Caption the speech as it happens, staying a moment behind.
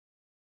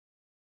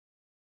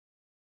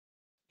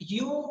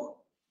you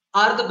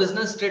are the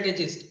business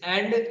strategist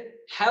and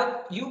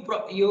have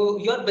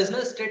your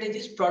business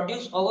strategist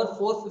produce over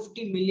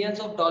 450 millions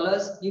of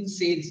dollars in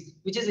sales,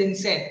 which is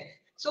insane.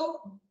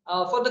 So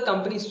for the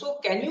companies, so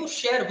can you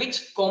share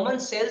which common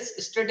sales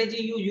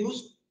strategy you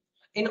use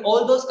in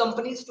all those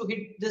companies to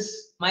hit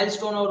this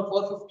milestone of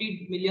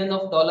 450 million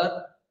of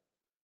dollar?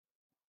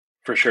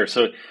 For sure.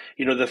 So,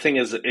 the thing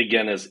is,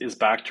 again, is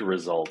back to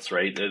results,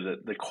 right?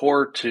 The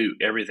core to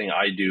everything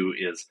I do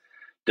is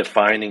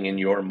defining in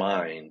your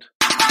mind.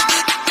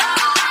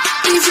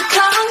 Easy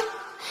come,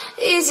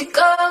 easy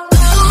go.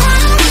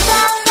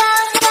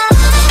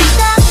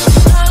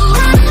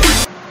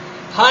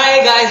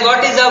 Hi guys,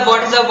 what is up?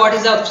 What is up? What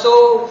is up?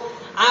 So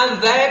I'm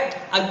back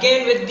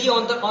again with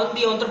on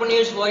the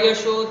Entrepreneurs Warrior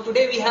Show.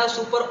 Today we have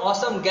super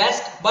awesome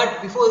guest.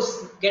 But before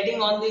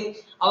getting on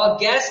our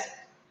guest,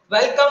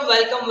 welcome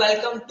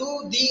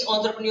to the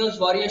Entrepreneurs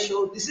Warrior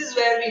Show. This is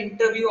where we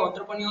interview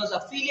entrepreneurs,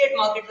 affiliate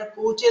marketer,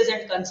 coaches,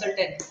 and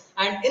consultants.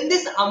 And in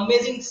this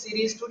amazing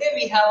series, today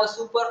we have a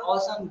super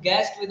awesome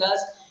guest with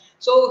us.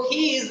 So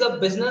he is a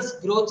business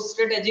growth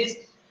strategist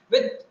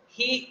with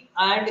he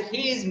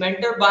is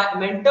mentored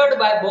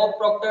by Bob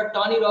Proctor,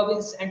 Tony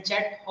Robbins, and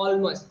Chet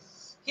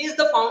Holmes. He is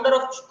the founder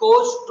of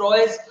Coach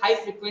Troy's High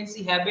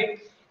Frequency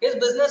Habit. His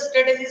business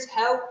strategies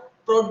have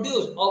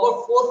produced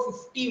over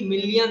 450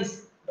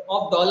 millions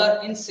of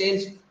dollar in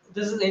sales.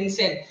 This is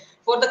insane.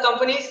 For the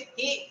companies,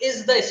 he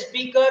is the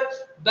speaker,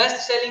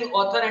 best-selling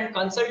author, and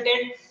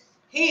consultant.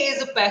 He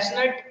is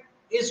passionate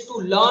is to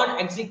learn,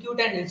 execute,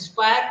 and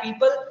inspire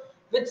people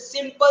with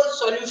simple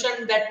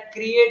solutions that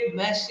create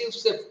massive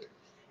shift.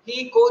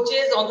 He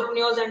coaches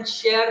entrepreneurs and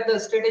share the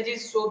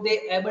strategies so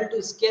they able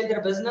to scale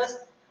their business.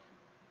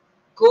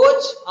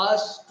 Coach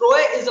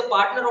Troy is a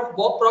partner of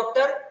Bob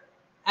Proctor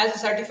as a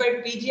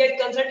certified PGI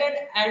consultant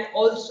and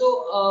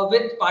also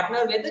with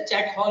partner with the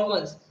Chat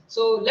Holmans.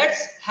 So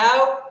let's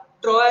have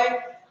Troy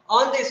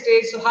on the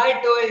stage. So hi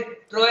Troy.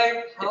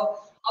 Troy,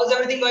 how's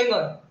everything going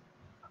on?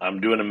 I'm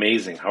doing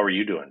amazing. How are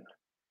you doing?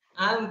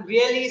 I'm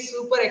really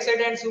super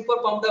excited and super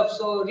pumped up.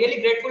 So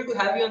really grateful to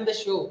have you on the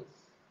show.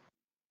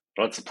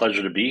 Well, it's a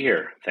pleasure to be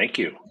here. Thank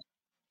you.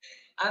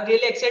 I'm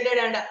really excited.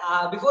 And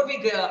before we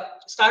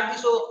start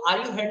this, so are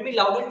you hearing me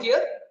loud and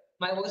clear?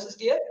 My voice is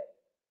clear?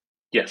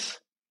 Yes.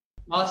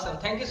 Awesome.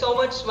 Thank you so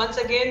much once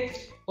again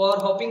for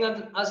hopping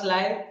on us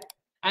live.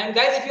 And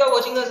guys, if you are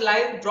watching us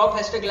live, drop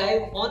hashtag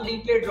live on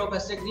replay, drop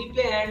hashtag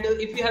replay. And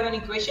if you have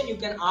any question, you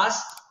can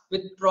ask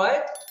with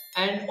Troy.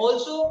 And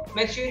also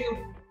make sure you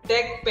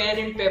take pen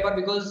and paper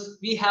because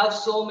we have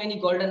so many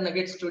golden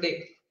nuggets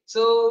today.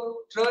 So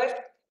Troy,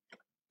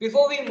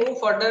 before we move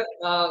further,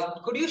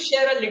 could you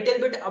share a little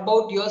bit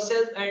about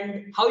yourself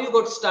and how you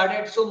got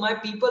started? So my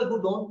people who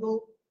don't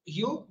know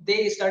you,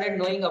 they started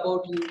knowing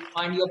about you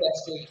and your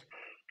backstory.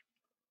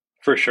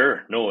 For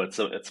sure. No, it's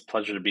a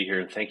pleasure to be here,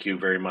 and thank you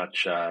very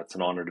much. It's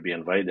an honor to be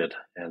invited,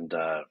 and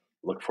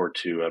look forward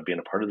to being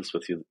a part of this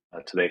with you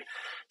today.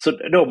 So,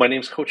 no, my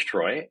name's Coach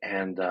Troy,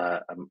 and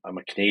I'm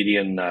a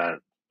Canadian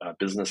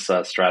business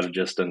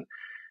strategist,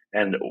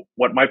 and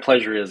what my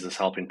pleasure is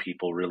helping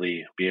people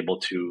really be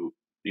able to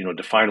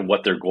define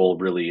what their goal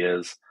really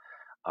is,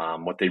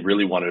 what they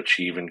really want to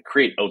achieve, and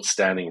create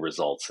outstanding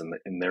results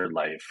in their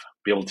life.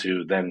 Be able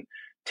to then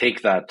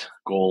take that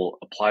goal,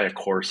 apply a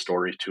core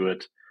story to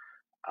it.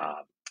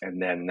 And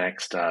then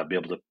next, be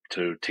able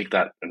to take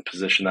that and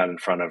position that in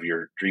front of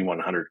your Dream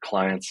 100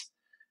 clients,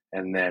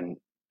 and then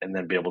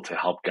be able to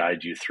help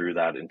guide you through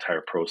that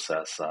entire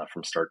process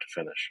from start to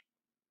finish.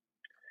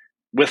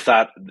 With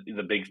that,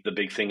 the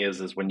big thing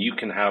is when you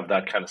can have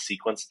that kind of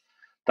sequence,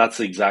 that's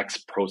the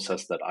exact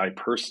process that I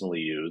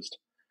personally used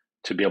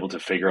to be able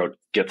to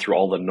get through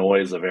all the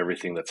noise of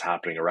everything that's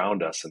happening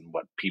around us and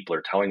what people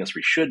are telling us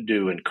we should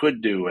do and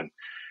could do. And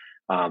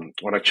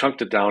when I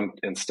chunked it down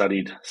and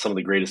studied some of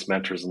the greatest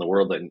mentors in the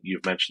world, and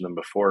you've mentioned them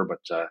before,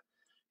 but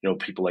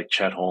people like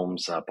Chet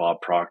Holmes,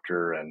 Bob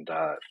Proctor, and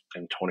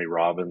Tony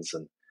Robbins,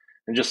 and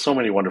just so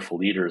many wonderful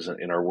leaders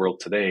in our world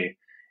today.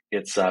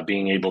 It's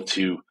being able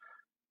to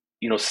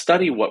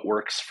study what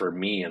works for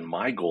me and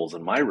my goals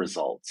and my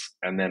results,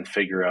 and then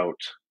figure out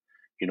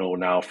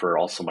now for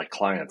also my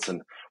clients.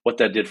 And what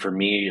that did for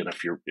me, and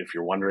if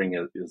you're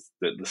wondering, is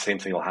that the same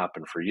thing will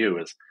happen for you,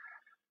 is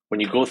when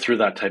you go through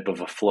that type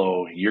of a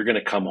flow, you're going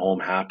to come home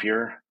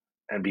happier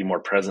and be more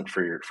present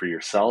for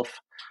yourself,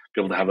 be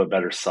able to have a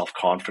better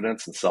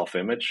self-confidence and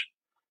self-image,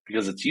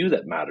 because it's you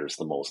that matters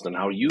the most and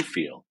how you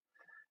feel.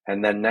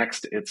 And then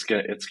next, it's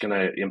going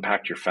to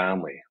impact your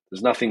family.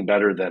 There's nothing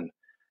better than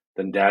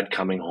dad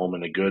coming home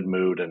in a good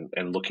mood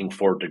and looking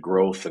forward to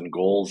growth and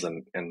goals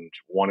and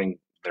wanting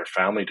their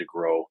family to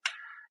grow.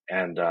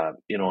 And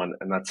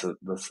and that's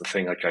the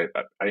thing. Like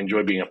I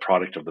enjoy being a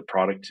product of the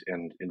product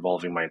and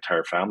involving my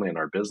entire family in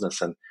our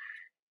business.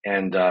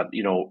 And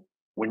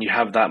when you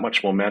have that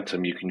much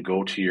momentum, you can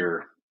go to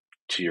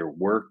your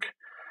work,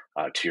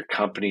 to your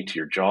company, to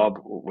your job,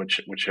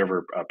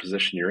 whichever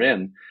position you're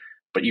in.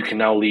 But you can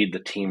now lead the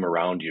team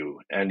around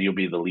you, and you'll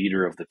be the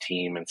leader of the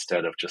team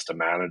instead of just a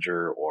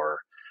manager or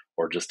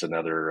just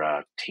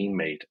another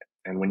teammate.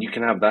 And when you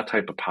can have that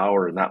type of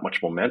power and that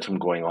much momentum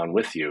going on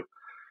with you,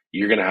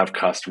 you're going to have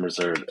customers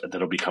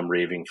that'll become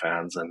raving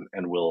fans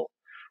and will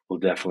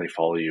definitely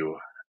follow you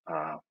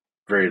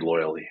very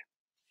loyally.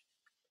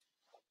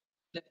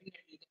 Definitely.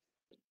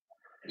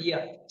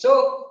 Yeah.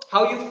 So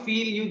how you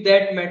feel you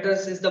that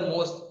matters is the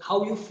most.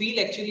 How you feel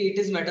actually it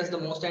is matters the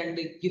most, and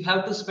you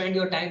have to spend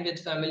your time with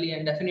family,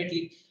 and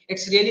definitely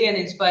it's really an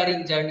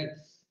inspiring journey.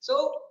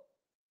 So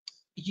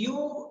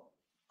you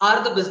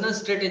are the business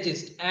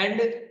strategist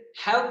and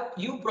have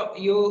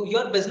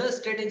your business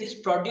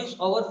strategist produce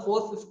over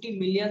 450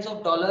 millions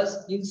of dollars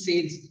in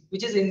sales,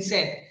 which is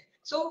insane.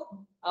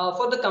 So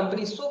for the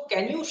company, so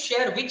can you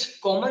share which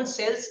common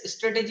sales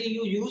strategy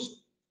you use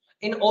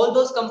in all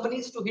those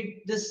companies to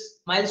hit this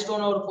milestone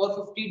of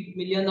 450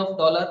 million of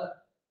dollar?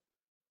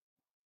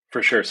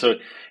 For sure. So,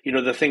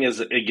 the thing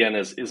is, again,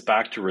 is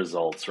back to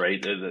results,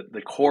 right?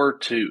 The core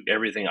to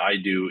everything I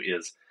do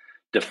is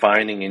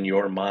defining in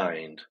your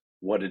mind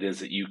what it is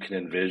that you can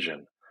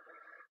envision.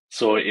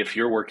 So if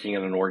you're working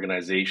in an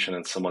organization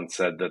and someone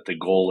said that the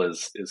goal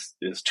is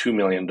 $2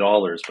 million,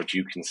 but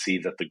you can see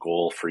that the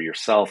goal for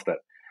yourself that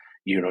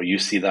you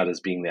see that as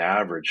being the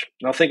average.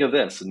 Now think of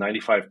this: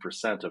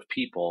 95% of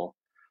people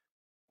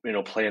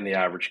play in the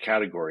average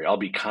category. I'll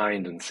be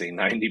kind and say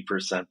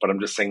 90%, but I'm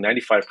just saying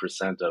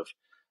 95%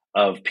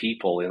 of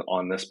people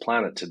on this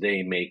planet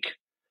today make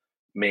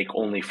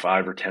only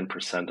 5 or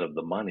 10% of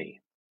the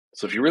money.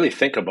 So if you really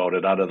think about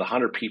it, out of the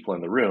 100 people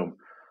in the room,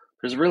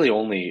 there's really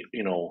only,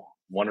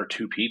 one or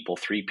two people,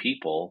 three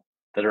people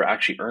that are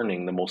actually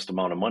earning the most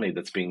amount of money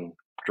that's being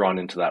drawn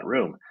into that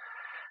room.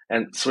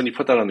 And so when you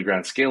put that on the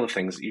grand scale of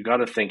things, you got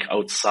to think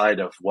outside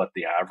of what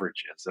the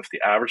average is. If the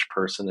average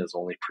person is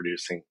only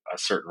producing a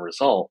certain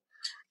result,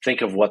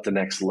 think of what the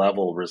next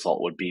level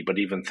result would be, but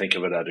even think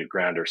of it at a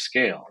grander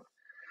scale.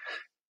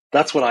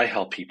 That's what I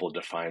help people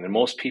define. And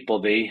most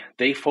people,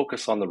 they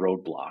focus on the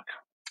roadblock,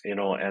 and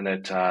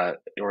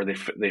or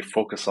they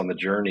focus on the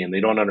journey, and they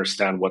don't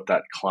understand what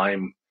that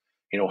climb,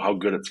 how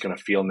good it's going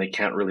to feel, and they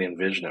can't really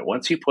envision it.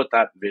 Once you put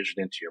that vision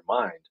into your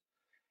mind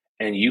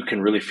and you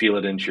can really feel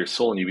it into your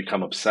soul and you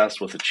become obsessed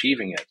with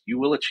achieving it, you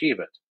will achieve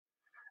it.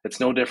 It's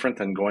no different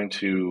than going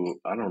to,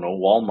 I don't know,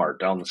 Walmart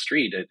down the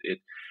street.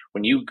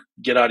 When you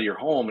get out of your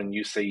home and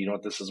you say,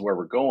 this is where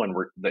we're going,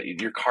 that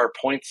your car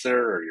points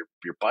there, or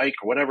your bike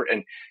or whatever,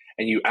 and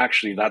you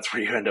actually, that's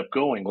where you end up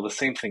going. Well, the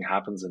same thing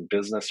happens in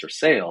business or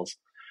sales.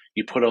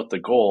 You put out the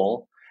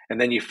goal and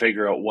then you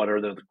figure out what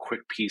are the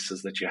quick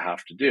pieces that you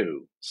have to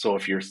do. So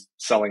if you're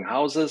selling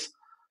houses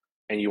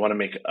and you want to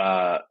make,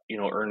 earn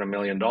 $1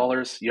 million,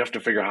 you have to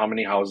figure out how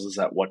many houses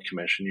at what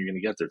commission you're going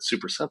to get there. It's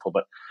super simple,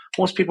 but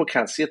most people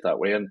can't see it that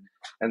way.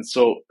 And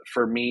so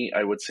for me,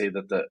 I would say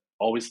that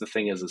always the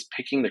thing is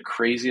picking the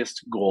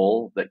craziest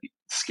goal that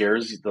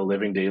scares the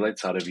living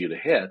daylights out of you to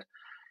hit,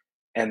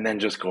 and then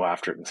just go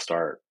after it and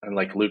start. And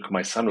like Luke,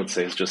 my son, would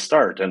say, is just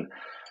start and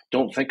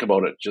don't think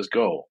about it, just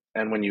go.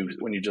 And when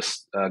you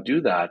just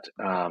do that,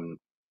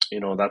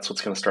 that's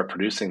what's going to start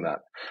producing that.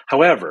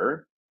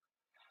 However,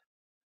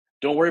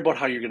 don't worry about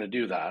how you're going to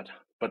do that,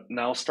 but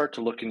now start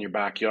to look in your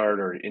backyard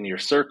or in your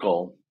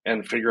circle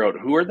and figure out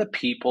who are the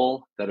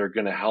people that are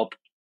going to help,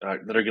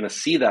 that are going to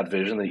see that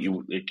vision that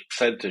you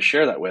excited to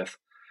share that with,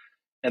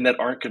 and that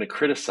aren't going to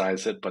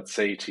criticize it, but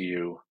say to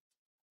you,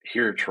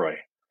 "Here, Troy,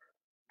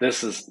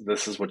 this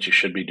is what you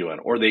should be doing,"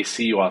 or they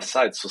see you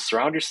offside. So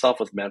surround yourself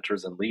with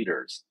mentors and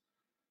leaders,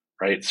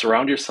 right?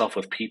 Surround yourself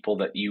with people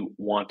that you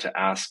want to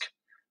ask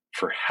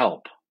for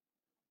help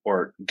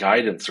or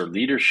guidance or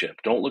leadership.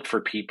 Don't look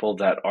for people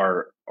that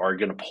are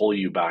going to pull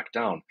you back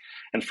down.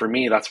 And for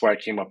me, that's why I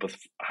came up with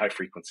high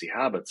frequency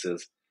habits.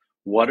 Is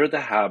what are the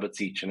habits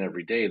each and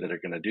every day that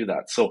are going to do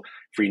that? So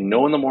if we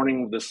know in the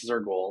morning this is our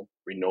goal,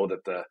 we know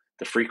that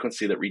the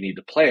frequency that we need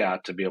to play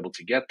at to be able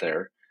to get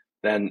there,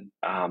 then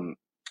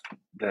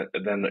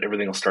then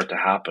everything will start to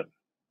happen.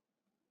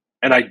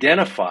 And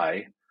identify,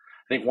 I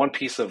think one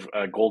piece of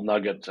gold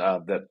nugget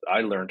that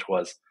I learned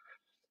was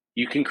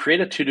you can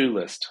create a to-do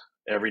list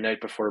every night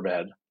before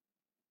bed,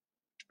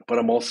 but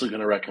I'm also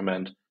going to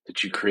recommend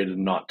that you create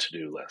a not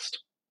to-do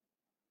list,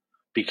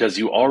 because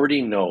you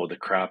already know the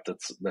crap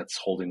that's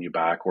holding you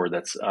back, or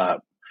that's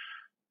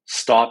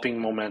stopping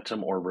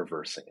momentum or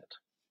reversing it.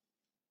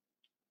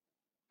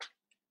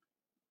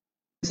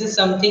 This is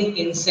something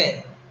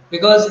insane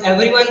because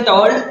everyone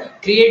told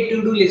create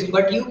to-do list,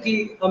 but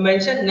you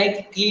mentioned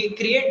like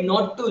create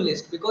not to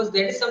list, because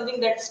that is something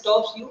that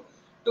stops you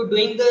to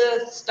doing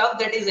the stuff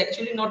that is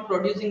actually not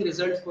producing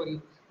results for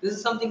you. This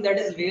is something that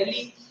is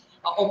really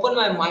open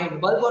my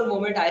mind. Bulb one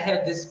moment I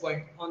have this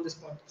point on this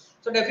point.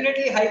 So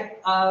definitely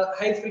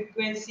high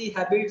frequency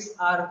habits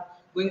are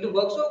going to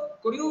work. So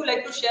could you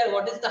like to share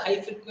what is the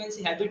high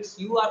frequency habits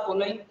you are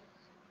following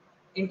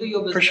into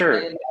your For business?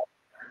 sure.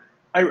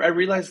 I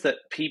realize that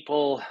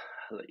people,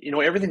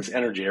 everything's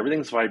energy,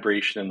 everything's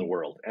vibration in the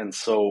world. And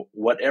so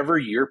whatever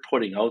you're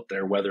putting out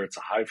there, whether it's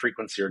a high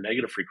frequency or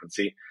negative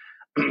frequency,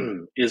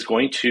 is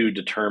going to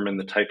determine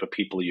the type of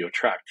people you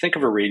attract. Think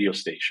of a radio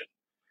station.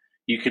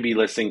 You could be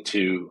listening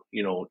to,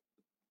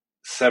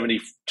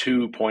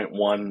 72.1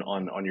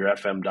 on your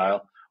FM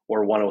dial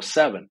or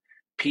 107.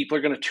 People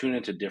are going to tune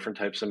into different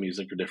types of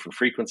music or different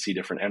frequency,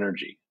 different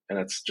energy. And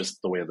that's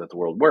just the way that the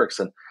world works.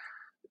 And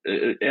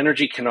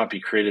energy cannot be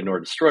created nor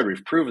destroyed.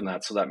 We've proven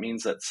that. So that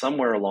means that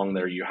somewhere along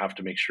there, you have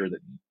to make sure that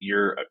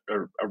you're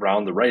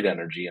around the right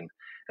energy and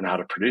how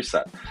to produce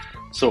that.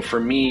 So for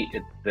me,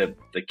 the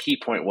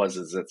key point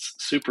is it's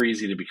super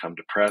easy to become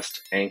depressed,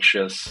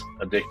 anxious,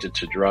 addicted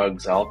to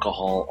drugs,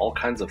 alcohol, all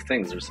kinds of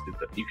things.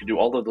 You can do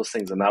all of those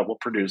things, and that will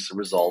produce a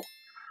result.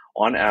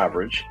 On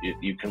average,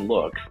 you can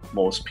look,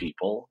 most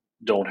people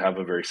don't have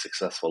a very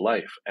successful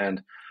life.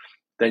 And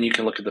then you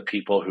can look at the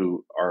people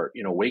who are,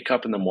 wake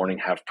up in the morning,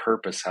 have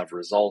purpose, have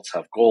results,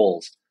 have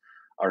goals,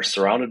 are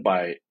surrounded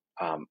by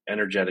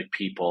energetic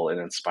people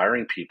and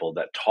inspiring people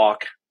that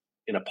talk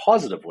in a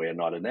positive way and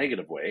not a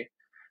negative way.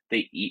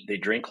 They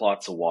drink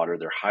lots of water,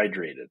 they're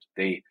hydrated,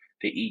 they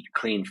eat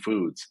clean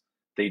foods,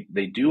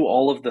 they do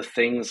all of the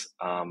things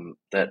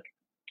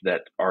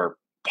that are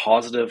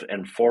positive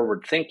and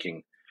forward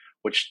thinking,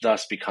 which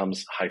thus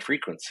becomes high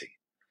frequency.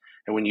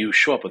 And when you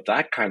show up with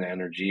that kind of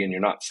energy and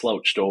you're not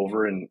slouched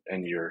over and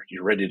you're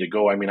ready to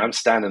go, I mean, I'm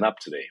standing up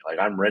today. Like,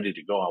 I'm ready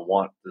to go. I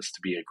want this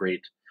to be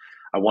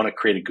I want to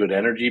create a good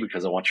energy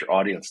because I want your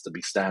audience to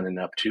be standing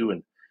up too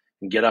and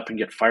get up and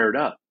get fired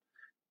up.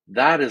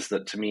 That is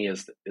to me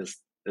is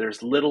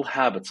there's little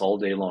habits all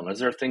day long. Is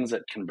there things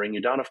that can bring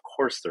you down? Of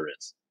course there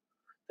is.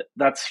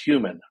 That's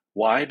human.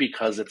 Why?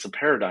 Because it's a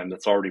paradigm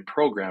that's already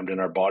programmed in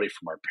our body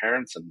from our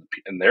parents and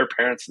their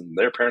parents and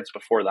their parents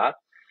before that.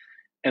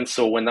 And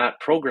so when that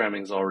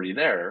programming is already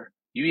there,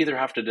 you either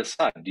have to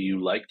decide, do you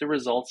like the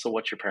results of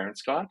what your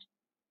parents got?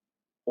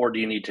 Or do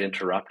you need to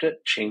interrupt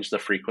it, change the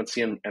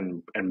frequency and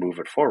move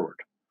it forward?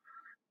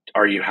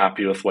 Are you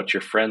happy with what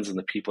your friends and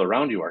the people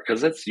around you are?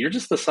 Because you're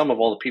just the sum of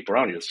all the people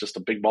around you. It's just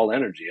a big ball of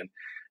energy. And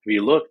if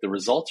you look, the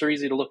results are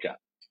easy to look at.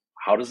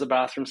 How does the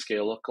bathroom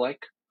scale look like?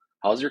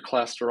 How's your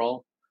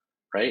cholesterol,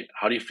 right?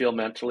 How do you feel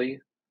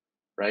mentally,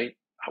 right?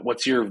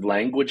 What's your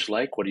language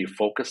like? What are you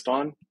focused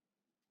on?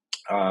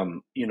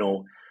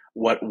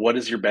 What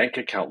does your bank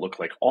account look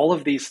like? All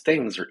of these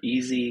things are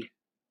easy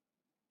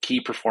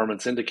key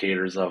performance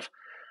indicators of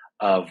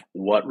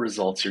what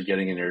results you're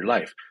getting in your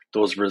life.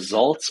 Those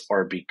results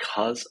are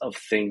because of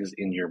things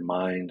in your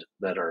mind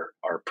that are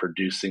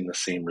producing the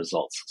same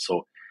results.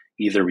 So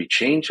either we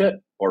change it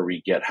or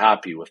we get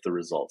happy with the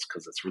results,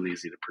 because it's really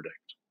easy to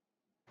predict.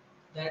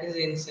 That is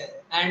insane.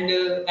 And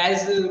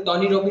as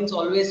Tony Robbins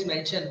always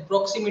mentioned,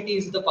 proximity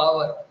is the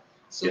power.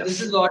 So Yes.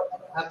 this is what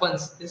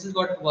happens. This is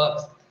what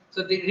works.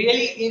 So the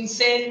really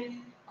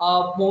insane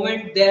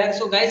moment there.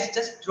 So guys,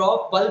 just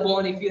drop bulb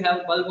on if you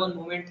have bulb on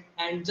moment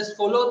and just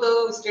follow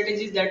the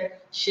strategies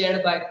that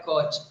shared by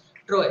Coach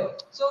Troy.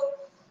 So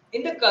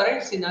in the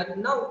current scenario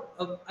now,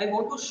 I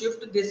want to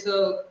shift this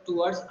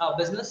towards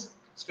business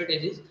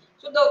strategies.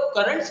 So the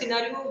current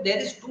scenario, there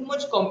is too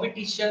much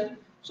competition.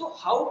 So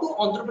how do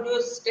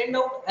entrepreneurs stand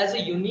out as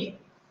a unique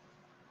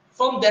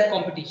from their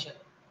competition?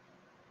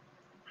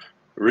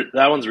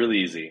 That one's really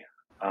easy.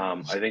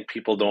 I think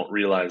people don't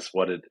realize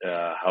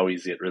how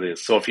easy it really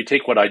is. So if you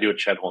take what I do at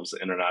Chet Holmes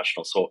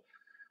International, so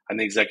I'm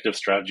the executive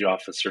strategy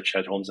officer at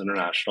Chet Holmes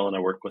International, and I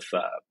work with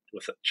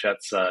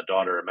Chet's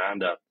daughter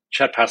Amanda.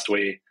 Chet passed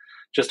away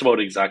just about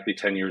exactly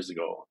 10 years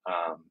ago,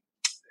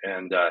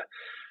 and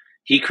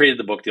he created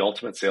the book, The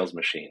Ultimate Sales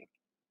Machine.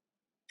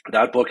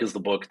 That book is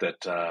the book that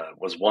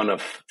was one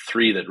of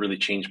 3 that really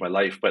changed my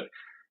life. But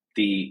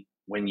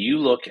when you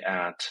look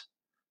at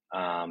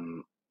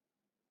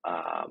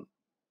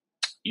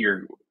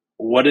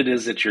what it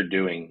is that you're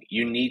doing,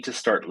 you need to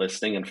start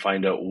listening and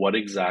find out what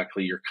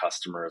exactly your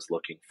customer is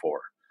looking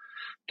for.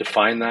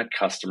 Define that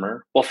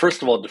customer. Well,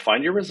 first of all,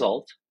 define your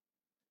result,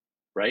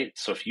 right?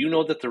 So if you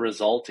know that the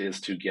result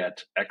is to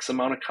get X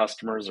amount of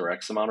customers or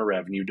X amount of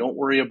revenue, don't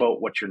worry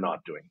about what you're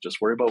not doing.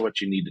 Just worry about what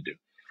you need to do.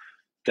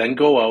 Then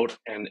go out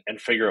and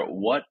figure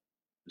out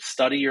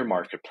study your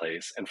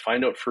marketplace and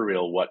find out for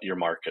real what your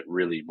market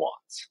really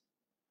wants,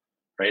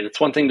 right? It's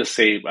one thing to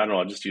say, I don't know,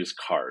 I'll just use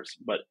cars,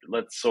 but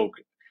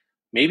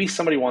maybe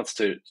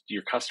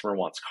your customer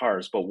wants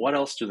cars, but what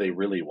else do they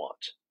really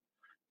want?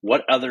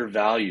 What other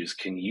values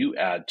can you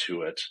add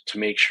to it to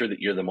make sure that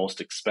you're the most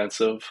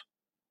expensive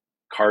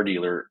car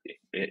dealer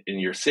in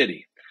your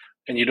city?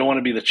 And you don't want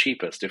to be the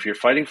cheapest. If you're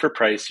fighting for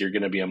price, you're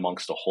going to be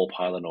amongst a whole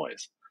pile of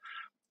noise.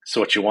 So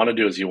what you want to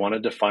do is you want to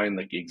define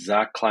the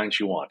exact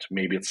clients you want.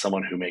 Maybe it's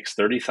someone who makes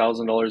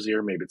 $30,000 a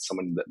year. Maybe it's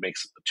someone that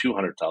makes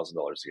 $200,000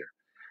 a year.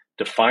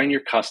 Define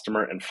your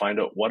customer and find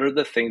out what are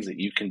the things that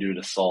you can do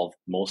to solve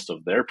most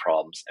of their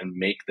problems and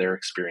make their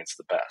experience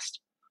the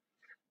best.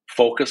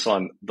 Focus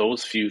on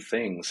those few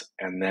things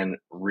and then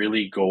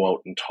really go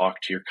out and talk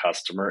to your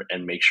customer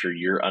and make sure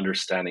you're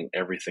understanding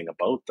everything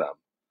about them.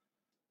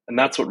 And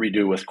that's what we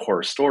do with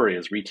Core Story,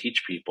 is we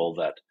teach people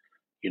that,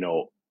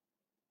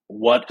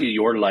 what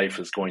your life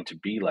is going to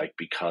be like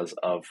because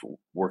of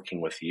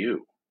working with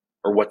you,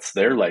 or what's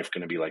their life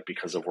going to be like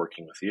because of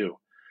working with you.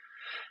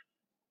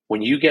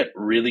 When you get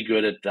really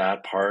good at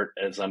that part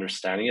as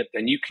understanding it,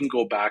 then you can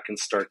go back and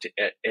start to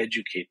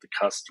educate the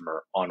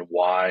customer on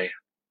why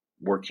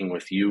working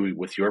with you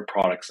with your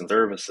products and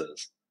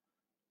services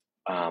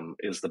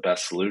is the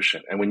best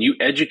solution. And when you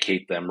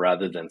educate them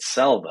rather than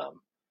sell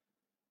them,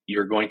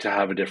 you're going to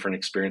have a different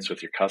experience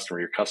with your customer.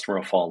 Your customer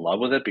will fall in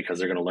love with it because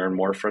they're going to learn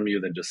more from you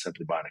than just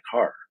simply buying a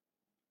car,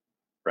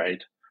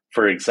 right?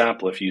 For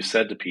example, if you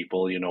said to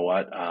people, you know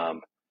what,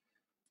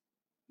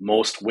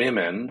 most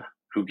women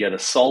who get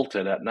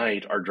assaulted at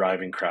night are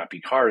driving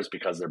crappy cars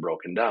because they're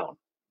broken down.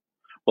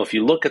 Well, if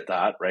you look at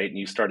that, right, and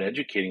you start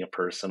educating a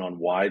person on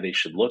why they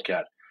should look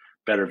at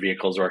better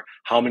vehicles, or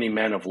how many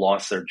men have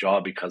lost their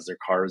job because their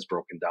car is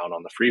broken down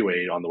on the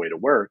freeway on the way to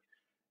work,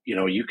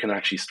 you can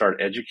actually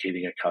start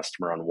educating a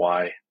customer on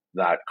why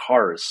that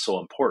car is so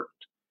important,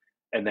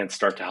 and then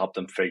start to help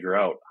them figure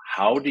out,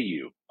 how do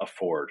you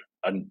afford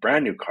a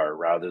brand new car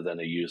rather than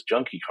a used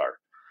junky car?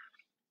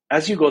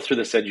 As you go through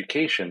this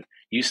education,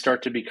 you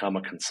start to become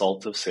a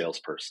consultative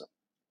salesperson.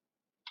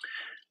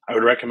 I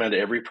would recommend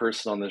every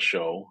person on this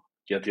show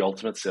get the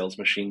Ultimate Sales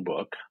Machine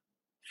book,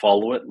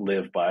 follow it,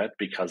 live by it,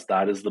 because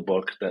that is the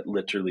book that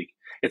literally,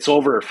 it's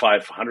over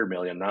 500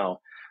 million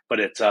now, but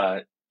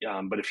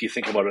but if you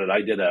think about it,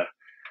 I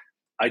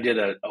did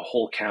a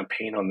whole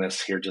campaign on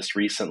this here just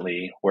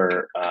recently,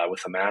 where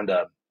with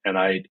Amanda, and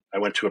I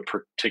went to a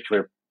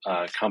particular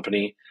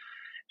company,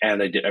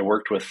 and I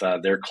worked with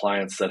their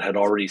clients that had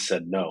already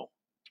said no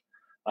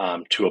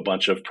to a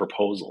bunch of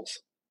proposals.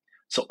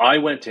 So I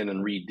went in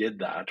and redid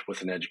that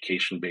with an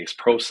education-based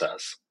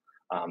process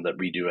that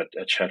we do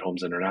at Chet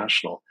Homes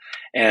International.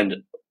 And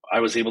I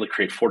was able to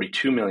create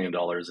 $42 million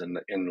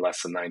in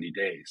less than 90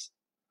 days.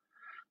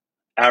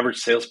 Average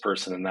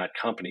salesperson in that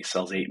company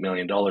sells $8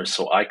 million.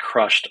 So I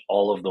crushed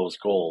all of those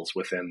goals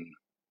within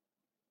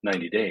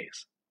 90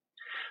 days.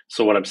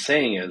 So what I'm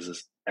saying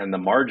is, and the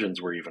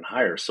margins were even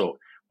higher. So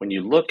when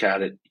you look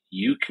at it,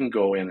 you can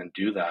go in and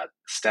do that,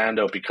 stand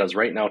out, because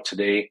right now,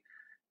 today,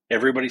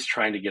 everybody's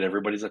trying to get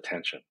everybody's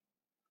attention.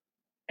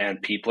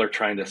 And people are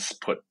trying to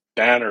put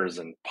banners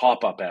and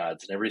pop-up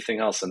ads and everything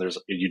else. And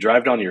you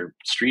drive down your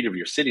street of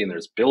your city, and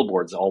there's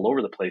billboards all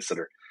over the place that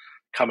are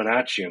coming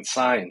at you, and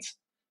signs.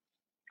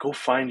 Go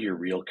find your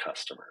real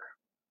customer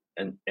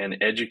and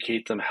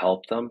educate them,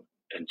 help them,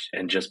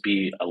 and just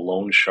be a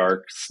lone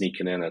shark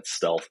sneaking in at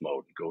stealth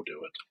mode. Go do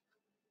it.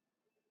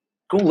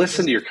 Go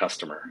listen to your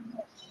customer.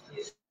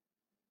 Yes.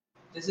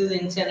 This is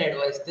insane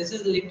advice. This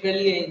is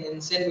literally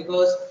insane,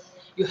 because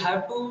you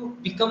have to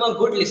become a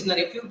good listener.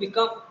 If you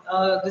become,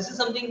 this is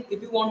something, if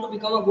you want to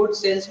become a good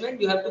salesman,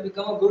 you have to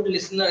become a good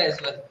listener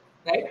as well,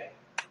 right?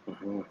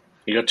 Mm-hmm.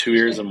 You got two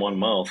ears and one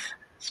mouth.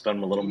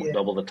 Spend a little Yeah.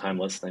 double the time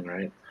listening,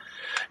 right?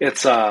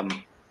 It's I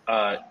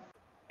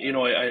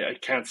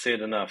can't say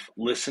it enough.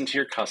 Listen to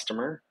your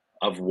customer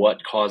of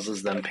what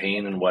causes them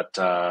pain and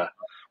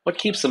what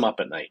keeps them up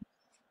at night.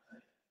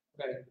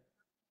 Right.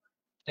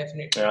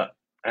 Definitely. Yeah,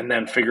 and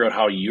then figure out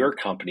how your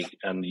company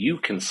and you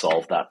can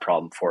solve that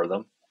problem for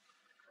them,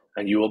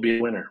 and you will be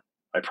a winner.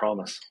 I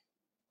promise.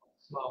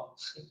 Wow.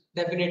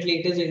 Definitely,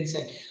 it is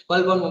insane.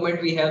 Well, one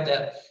moment we have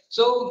there.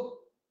 So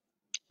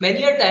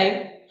many a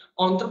time,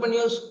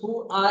 entrepreneurs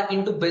who are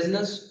into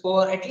business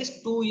for at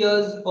least 2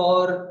 years,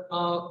 or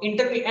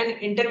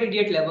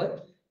intermediate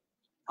level,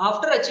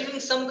 after achieving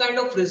some kind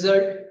of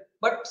result,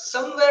 but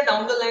somewhere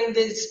down the line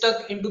they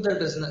stuck into their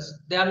business,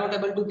 they are not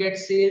able to get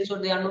sales, or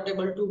they are not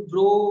able to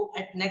grow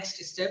at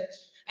next step,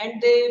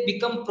 and they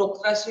become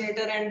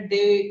procrastinator, and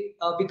they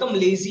become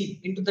lazy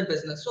into the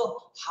business. So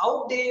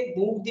how they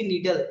move the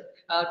needle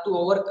to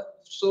overcome,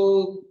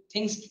 so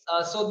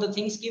the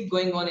things keep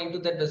going on into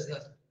their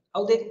business,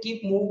 how they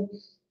keep move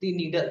the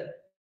needle?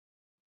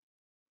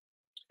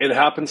 It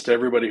happens to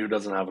everybody who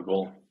doesn't have a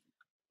goal.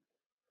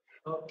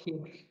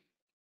 Okay.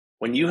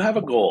 When you have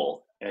a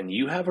goal and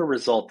you have a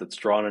result that's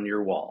drawn on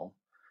your wall,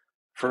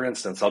 for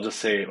instance, I'll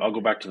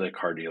go back to the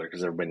car dealer,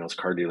 because everybody knows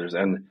car dealers.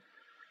 And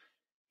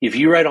if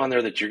you write on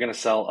there that you're going to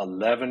sell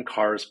 11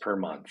 cars per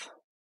month,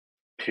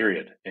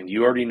 period, and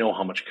you already know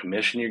how much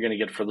commission you're going to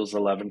get for those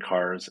 11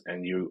 cars,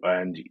 and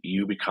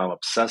you become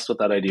obsessed with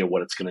that idea,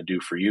 what it's going to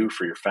do for you,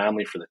 for your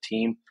family, for the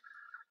team,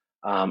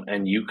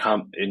 and you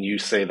come and you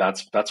say,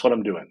 that's what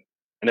I'm doing.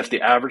 And if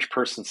the average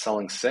person's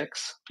selling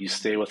 6, you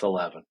stay with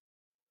 11.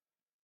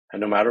 And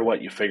no matter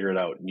what, you figure it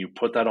out, and you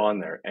put that on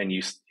there, and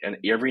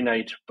every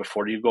night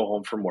before you go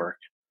home from work,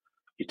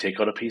 you take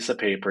out a piece of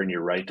paper and you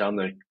write down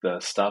the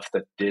stuff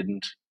that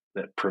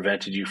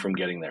prevented you from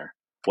getting there.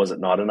 Was it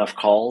not enough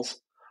calls?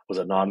 Was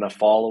it not enough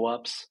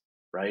follow-ups?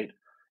 Right?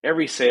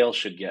 Every sale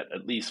should get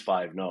at least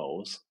 5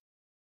 no's.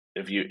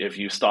 If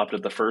you stopped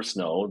at the first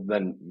no,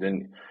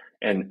 then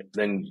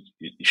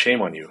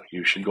shame on you.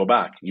 You should go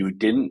back. You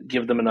didn't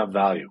give them enough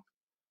value.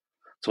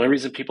 So the only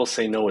reason people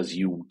say no is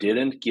you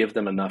didn't give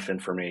them enough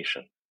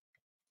information.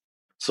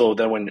 So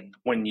then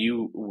when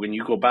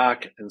you go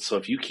back, and so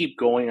if you keep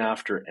going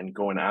after and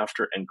going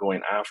after and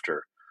going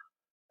after,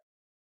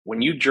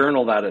 when you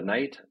journal that at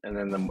night,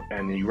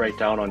 and you write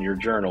down on your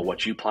journal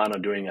what you plan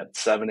on doing at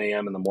 7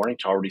 a.m. in the morning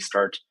to already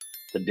start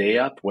the day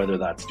up, whether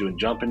that's doing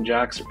jumping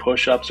jacks or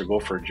push-ups or go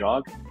for a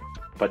jog.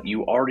 But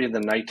you already in the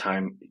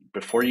nighttime,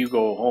 before you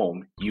go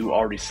home, you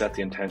already set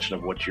the intention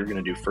of what you're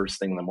going to do first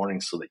thing in the morning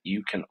so that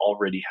you can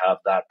already have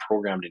that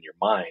programmed in your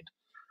mind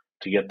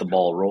to get the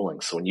ball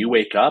rolling. So when you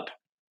wake up,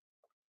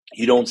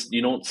 you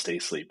don't stay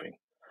sleeping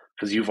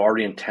because you've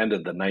already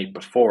intended the night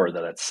before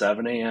that at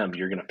 7 a.m.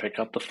 you're going to pick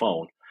up the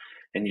phone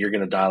and you're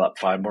going to dial up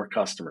 5 more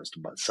customers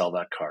to sell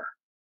that car.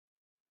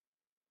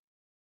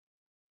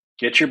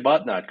 Get your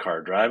butt in that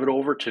car, drive it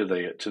over to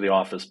the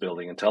office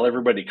building and tell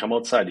everybody, come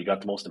outside. You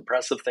got the most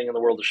impressive thing in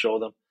the world to show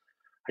them.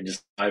 I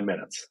just 5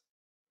 minutes.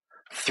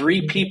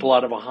 3 people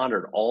out of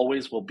 100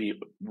 always will be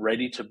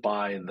ready to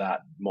buy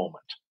that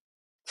moment.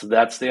 So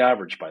that's the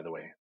average, by the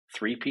way.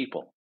 3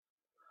 people.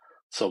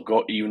 So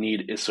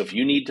if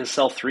you need to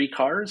sell 3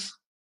 cars,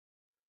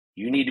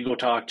 you need to go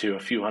talk to a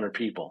few hundred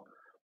people.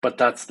 But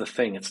that's the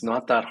thing. It's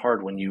not that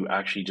hard when you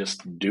actually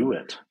just do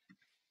it.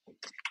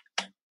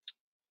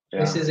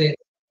 Yeah. This is it.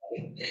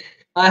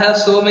 I have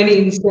so many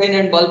insane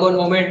and bulb on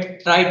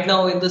moment right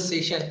now in this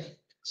session.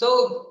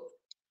 So,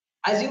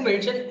 as you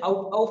mentioned,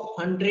 out of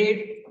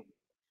 100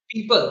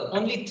 people,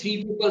 only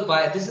 3 people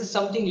buy. This is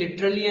something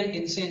literally and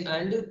insane.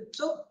 And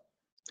so,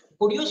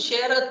 could you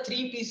share a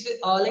 3 pieces,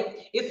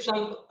 like if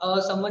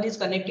someone is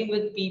connecting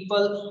with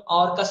people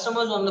or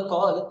customers on the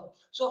call,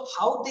 so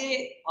how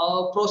they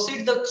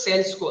proceed the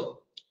sales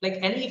call? Like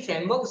any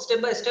framework,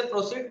 step by step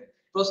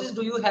process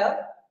do you have?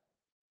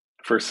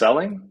 For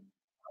selling?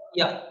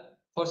 Yeah,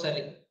 for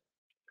selling.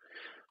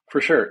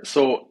 For sure.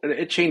 So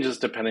it changes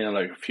depending on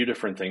like a few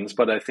different things,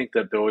 but I think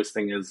that the always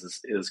thing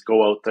is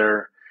go out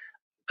there.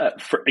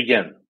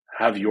 Again,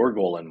 have your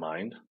goal in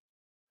mind.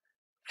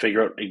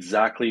 Figure out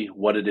exactly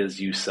what it is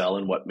you sell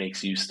and what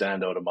makes you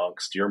stand out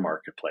amongst your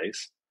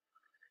marketplace.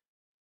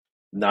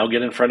 Now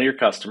get in front of your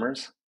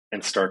customers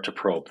and start to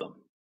probe them.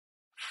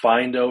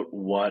 Find out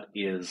what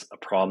is a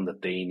problem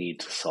that they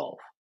need to solve.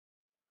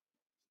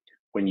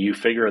 When you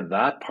figure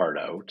that part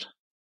out,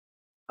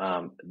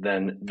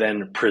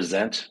 then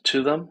present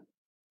to them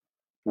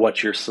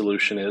what your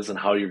solution is and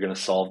how you're going to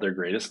solve their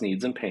greatest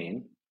needs and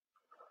pain,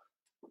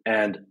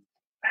 and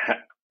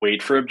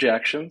wait for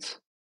objections.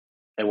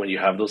 And when you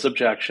have those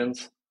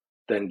objections,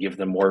 then give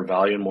them more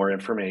value and more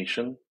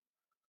information.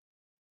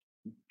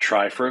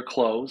 Try for a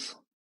close.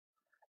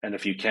 And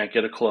if you can't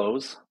get a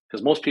close,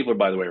 because most people are,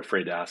 by the way,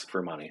 afraid to ask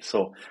for money.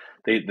 So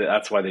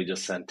that's why they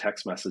just send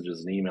text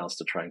messages and emails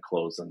to try and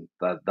close. And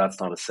that's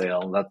not a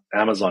sale. That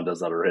Amazon does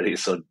that already.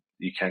 So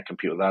you can't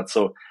compete with that.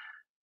 So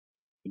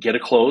get a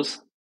close.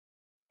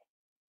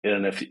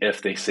 And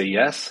if they say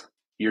yes,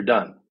 you're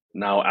done.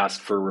 Now ask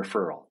for a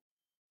referral.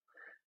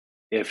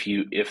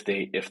 If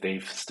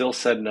they've still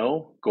said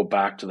no, go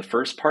back to the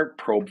first part,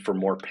 probe for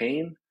more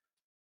pain,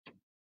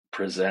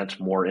 present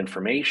more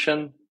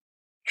information,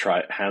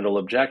 handle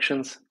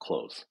objections,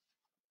 close.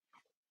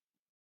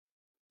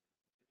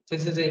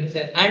 This is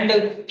insane.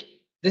 And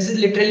this is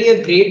literally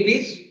a great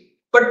piece,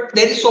 but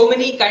there is so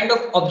many kind of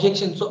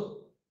objections. So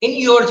in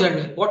your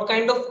journey, what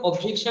kind of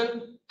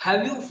objection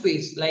have you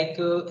faced? Like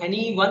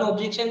any one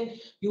objection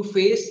you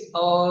face,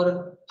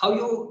 or how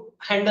you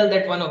handle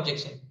that one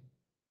objection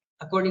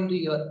according to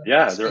your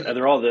Yeah, experience?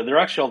 they're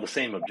actually all the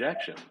same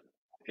objection.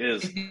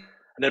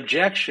 An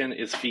objection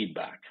is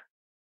feedback.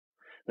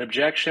 An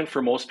objection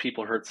for most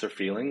people hurts their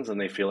feelings and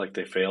they feel like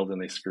they failed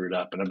and they screwed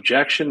up. An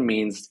objection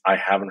means I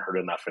haven't heard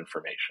enough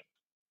information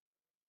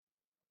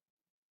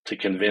to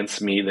convince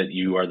me that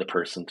you are the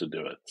person to do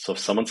it. So if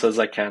someone says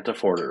I can't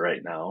afford it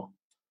right now,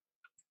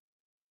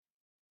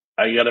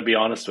 I got to be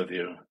honest with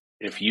you.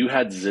 If you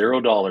had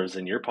 $0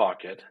 in your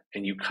pocket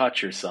and you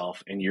cut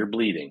yourself and you're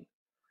bleeding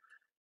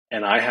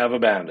and I have a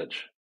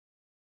bandage,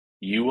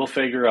 you will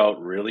figure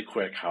out really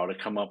quick how to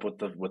come up with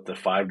the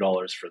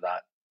 $5 for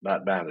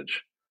that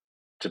bandage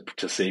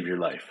to save your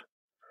life.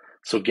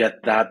 So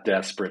get that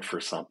desperate for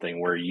something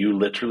where you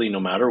literally, no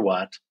matter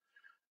what,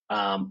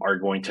 are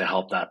going to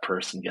help that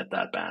person get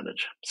that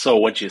bandage. So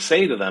what you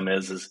say to them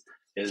is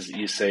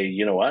you say,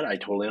 you know what, I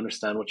totally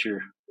understand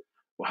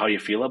how you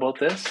feel about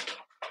this.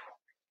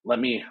 Let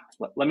me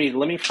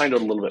find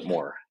out a little bit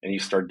more. And you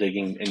start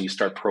digging and you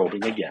start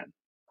probing again.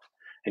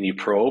 And you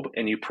probe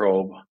and you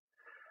probe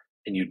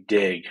and you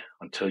dig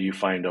until you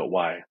find out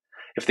why.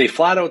 If they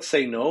flat out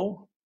say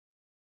no,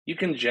 you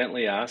can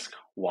gently ask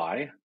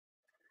why.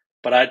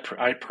 But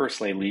I'd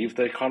personally leave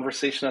the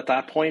conversation at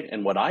that point.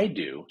 And what I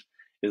do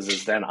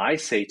is then I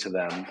say to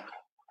them,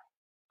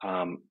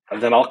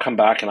 and then I'll come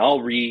back and I'll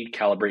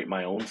recalibrate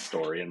my own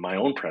story and my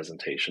own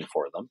presentation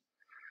for them.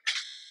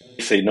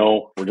 They say,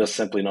 no, we're just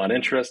simply not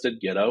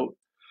interested. Get out.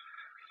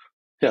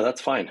 Yeah,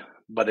 that's fine.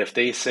 But if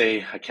they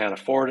say, I can't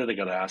afford it, I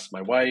got to ask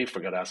my wife, I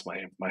got to ask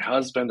my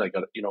husband, I got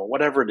to,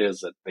 whatever it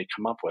is that they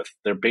come up with,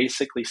 they're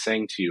basically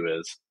saying to you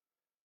is,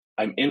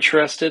 I'm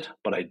interested,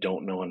 but I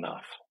don't know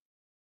enough.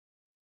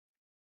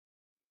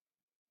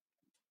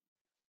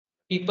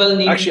 People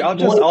need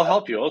Actually, more. I'll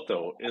help you out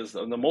though. Is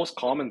the most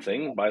common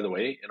thing, by the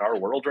way, in our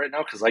world right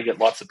now, because I get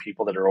lots of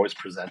people that are always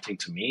presenting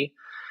to me.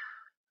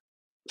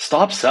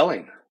 Stop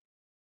selling.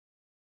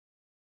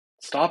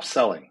 Stop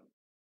selling.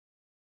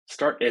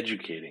 Start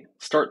educating.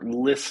 Start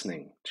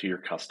listening to your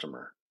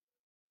customer.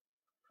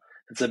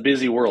 It's a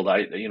busy world.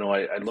 I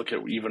look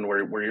at even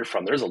where you're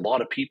from. There's a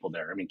lot of people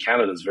there. I mean,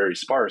 Canada's very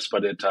sparse,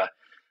 but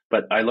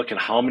I look at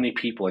how many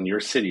people in your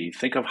city.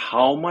 Think of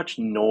how much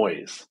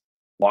noise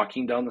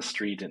walking down the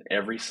street and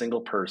every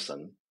single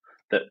person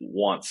that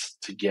wants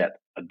to get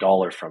a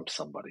dollar from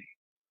somebody.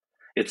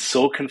 It's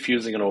so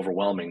confusing and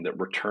overwhelming that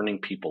we're turning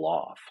people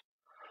off.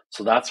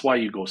 So that's why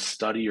you go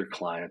study your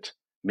client,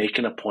 make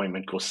an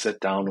appointment, go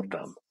sit down with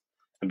them,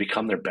 and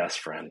become their best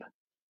friend.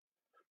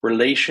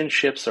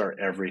 Relationships are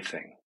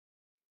everything,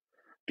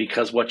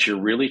 because what you're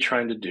really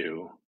trying to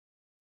do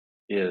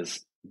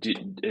is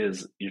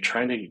you're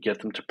trying to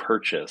get them to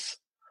purchase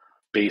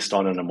based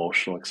on an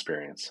emotional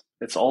experience.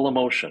 It's all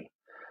emotion.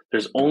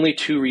 There's only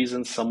two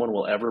reasons someone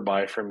will ever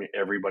buy from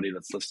everybody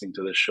that's listening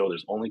to this show.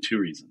 There's only two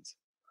reasons.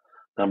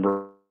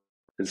 Number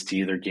is to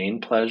either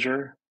gain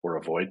pleasure or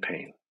avoid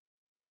pain.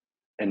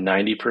 And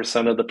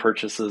 90% of the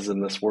purchases in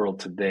this world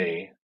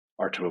today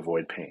are to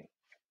avoid pain.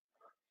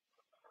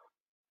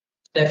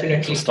 So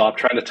Definitely. stop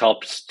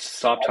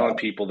telling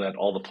people that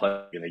all the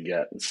pleasure you're going to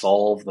get, and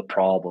solve the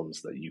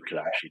problems that you could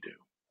actually do.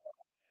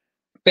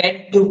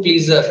 Pen to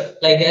pleaser,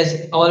 like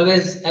as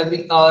always,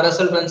 every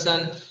Russell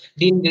Brunson,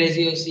 Dean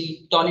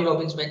Graziosi, Tony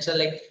Robbins mentioned,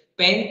 like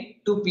pen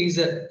to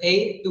pleaser,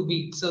 A to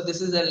B. So this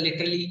is a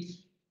literally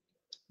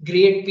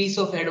great piece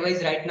of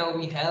advice right now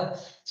we have.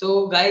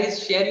 So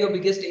guys, share your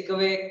biggest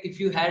takeaway. If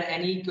you had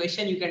any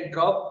question, you can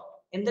drop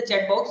in the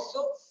chat box.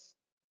 So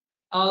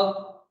uh,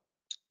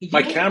 My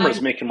you camera's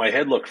and making my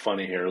head look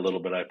funny here a little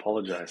bit. I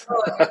apologize.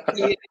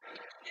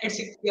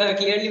 it's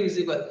clearly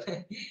visible.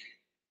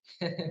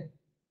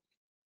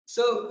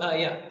 So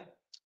yeah,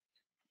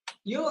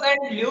 you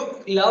and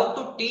Luke love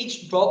to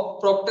teach Bob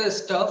Proctor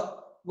stuff.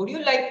 Would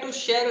you like to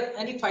share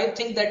any five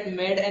things that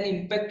made an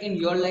impact in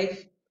your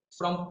life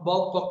from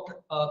Bob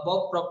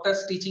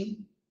Proctor's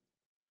teaching?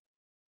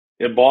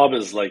 Yeah, Bob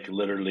is like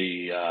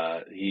literally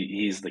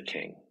he's the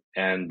king,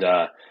 and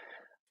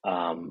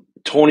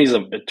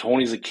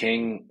Tony's a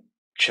king.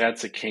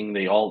 Chet's a king.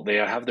 They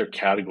have their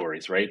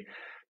categories, right?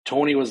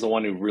 Tony was the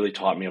one who really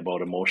taught me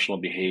about emotional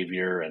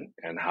behavior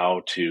and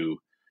how to,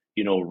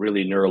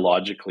 really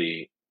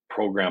neurologically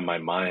program my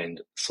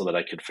mind so that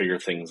I could figure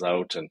things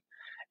out and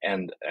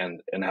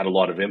had a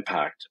lot of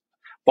impact.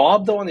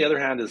 Bob, though, on the other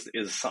hand,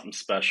 is something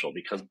special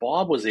because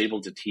Bob was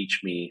able to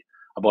teach me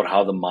about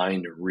how the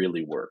mind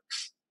really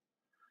works.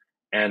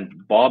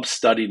 And Bob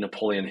studied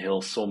Napoleon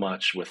Hill so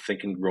much with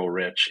Think and Grow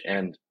Rich,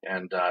 and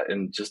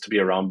just to be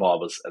around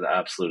Bob was an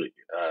absolute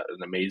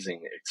an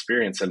amazing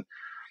experience.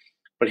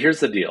 But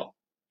here's the deal,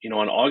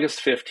 on August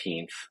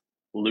 15th,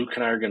 Luke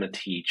and I are going to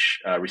teach.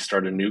 We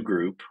start a new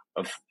group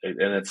and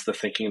it's the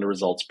Thinking and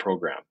Results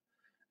program.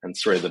 And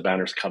sorry, the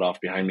banner's cut off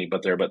behind me,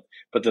 but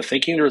the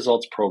Thinking and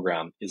Results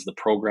program is the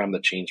program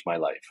that changed my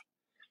life.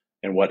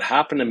 And what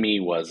happened to me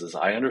is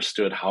I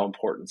understood how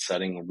important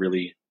setting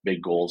really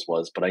big goals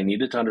was, but I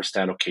needed to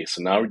understand, okay,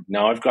 so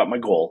now I've got my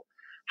goal.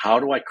 How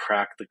do I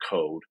crack the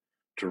code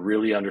to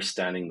really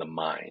understanding the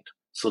mind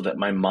so that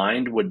my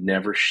mind would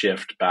never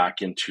shift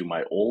back into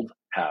my old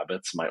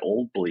habits, my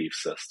old belief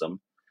system,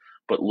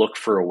 but look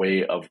for a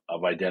way of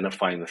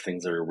identifying the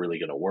things that are really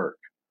going to work.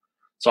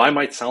 So I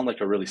might sound like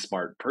a really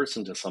smart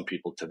person to some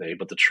people today,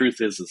 but the truth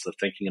is the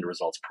Thinking and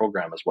Results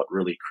program is what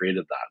really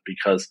created that,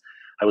 because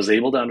I was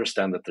able to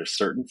understand that there's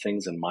certain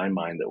things in my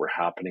mind that were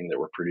happening that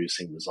were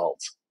producing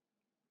results.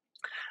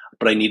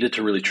 But I needed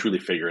to really truly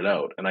figure it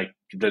out. And it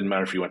didn't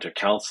matter if you went to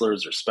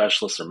counselors or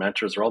specialists or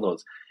mentors or all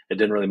those, it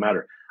didn't really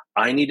matter.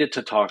 I needed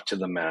to talk to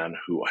the man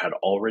who had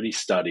already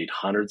studied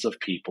hundreds of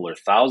people or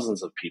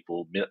thousands of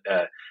people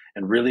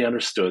and really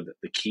understood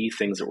the key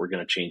things that were going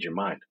to change your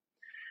mind.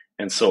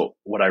 And so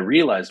what I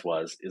realized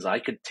is I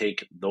could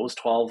take those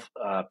 12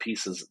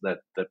 pieces that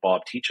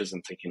Bob teaches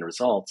in Thinking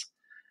Results,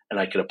 and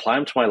I could apply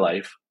them to my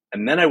life.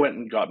 And then I went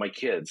and got my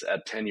kids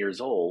at 10 years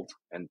old,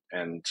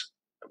 and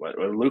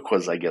Luke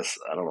was, I guess,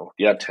 I don't know,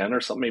 10 or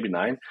something, maybe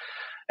 9.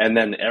 And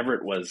then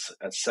Everett was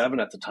at 7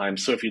 at the time.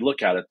 So if you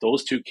look at it,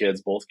 those two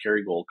kids both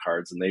carry gold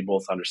cards, and they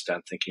both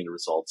understand Thinking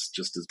Results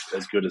just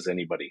as good as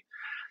anybody.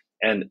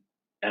 And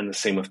the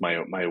same with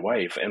my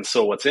wife. And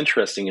so what's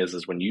interesting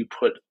is when you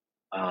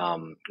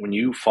when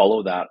you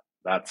follow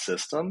that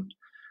system,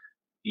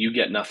 you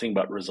get nothing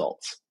but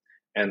results.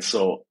 And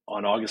so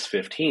on August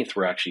 15th,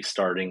 we're actually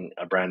starting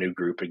a brand new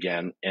group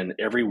again. And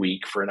every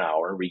week for an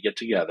hour, we get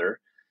together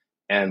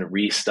and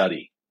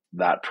restudy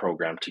that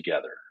program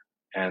together.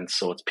 And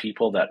so it's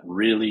people that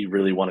really,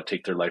 really want to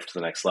take their life to the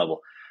next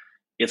level.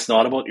 It's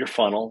not about your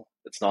funnel.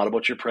 It's not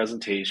about your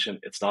presentation.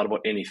 It's not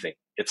about anything.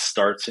 It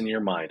starts in your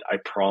mind. I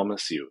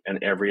promise you,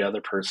 and every other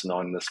person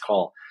on this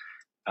call,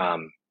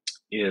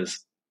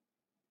 is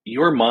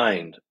your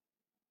mind.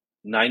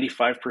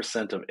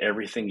 95% of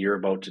everything you're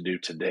about to do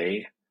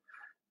today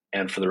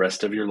and for the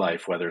rest of your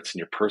life, whether it's in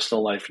your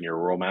personal life, in your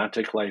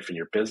romantic life, in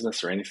your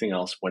business, or anything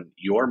else, when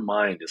your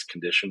mind is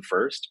conditioned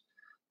first,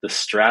 the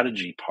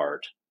strategy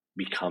part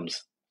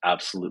becomes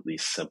absolutely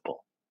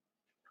simple.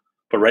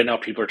 But right now,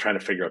 people are trying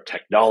to figure out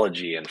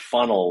technology and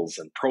funnels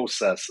and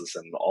processes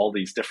and all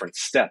these different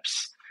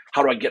steps.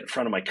 How do I get in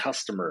front of my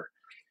customer?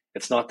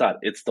 It's not that.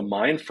 It's the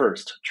mind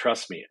first.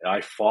 Trust me,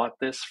 I fought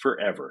this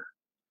forever.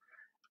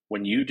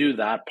 When you do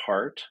that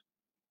part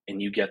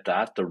and you get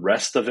that, the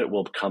rest of it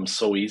will become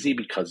so easy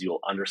because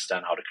you'll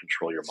understand how to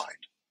control your mind.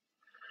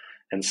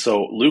 And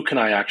so Luke and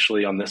I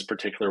actually on this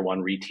particular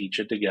one reteach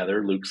it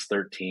together. Luke's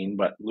 13,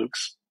 but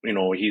Luke's,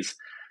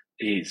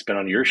 he's been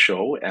on your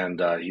show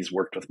and he's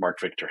worked with Mark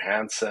Victor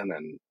Hansen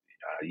and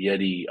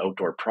Yeti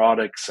Outdoor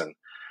Products and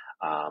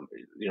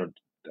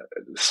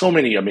so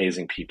many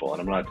amazing people.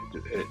 And I'm not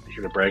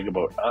here to brag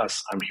about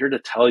us. I'm here to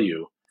tell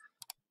you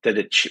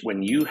that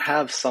when you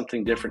have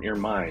something different in your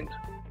mind,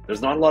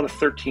 there's not a lot of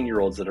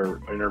 13-year-olds that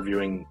are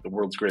interviewing the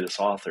world's greatest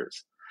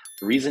authors.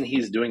 The reason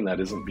he's doing that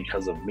isn't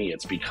because of me.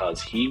 It's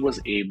because he was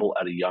able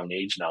at a young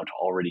age now to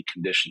already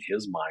condition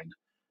his mind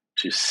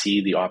to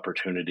see the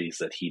opportunities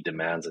that he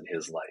demands in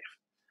his life.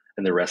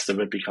 And the rest of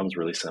it becomes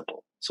really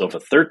simple. So if a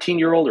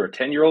 13-year-old or a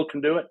 10-year-old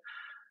can do it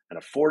and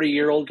a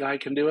 40-year-old guy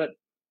can do it,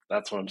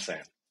 that's what I'm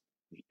saying.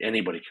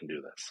 Anybody can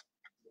do this.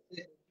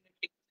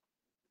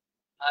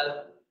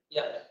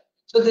 Yeah.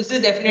 So this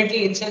is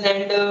definitely insane,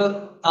 and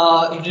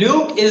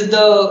Luke is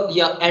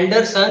the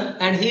elder son,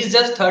 and he's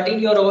just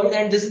 13-year-old,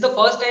 and this is the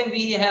first time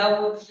we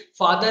have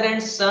father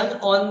and son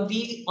on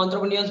the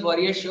Entrepreneurs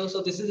Warrior show.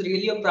 So this is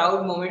really a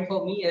proud moment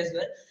for me as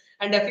well.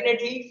 And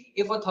definitely,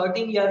 if a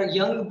 13-year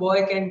young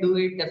boy can do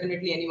it,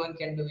 definitely anyone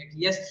can do it.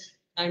 Yes,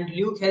 and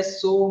Luke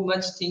has so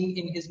much thing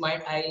in his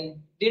mind. I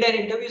did an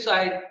interview, so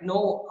I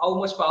know how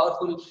much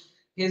powerful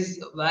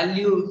his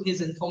value,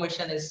 his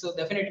information is. So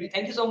definitely,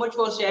 thank you so much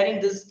for sharing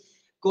this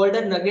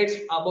golden nuggets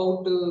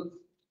about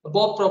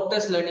Bob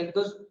Proctor's learning,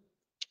 because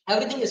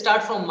everything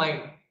starts from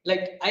mind.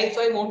 Like if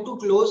I want to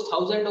close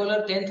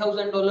 $1,000,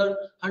 $10,000,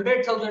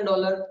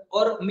 $100,000,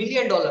 or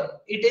 $1,000,000,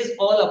 it is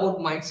all about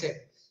mindset,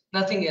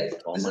 nothing else.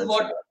 This is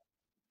what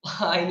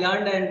I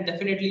learned, and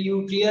definitely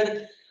you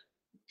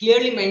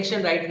clearly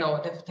mentioned right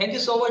now. Thank you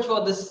so much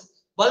for this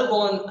bulb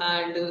on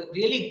and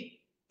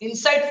really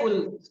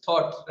insightful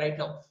thoughts right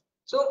now.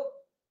 So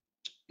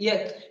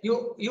yeah,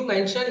 you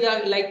mentioned,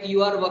 yeah, like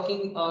you are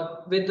working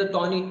with the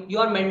Tony. You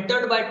are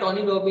mentored by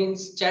Tony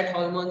Robbins, Chet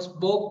Holmans,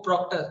 Bob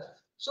Proctor.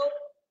 So,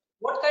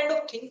 what kind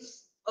of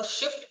things a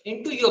shift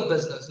into your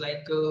business?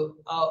 Like,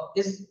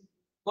 is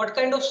what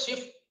kind of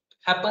shift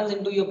happens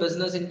into your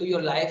business, into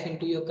your life,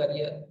 into your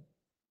career?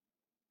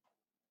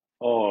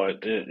 Oh,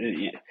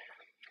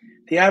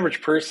 the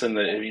average person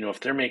that if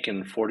they're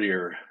making 40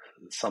 or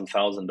some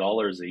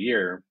 $1,000s a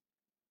year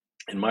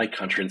in my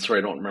country, and sorry,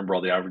 I don't remember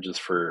all the averages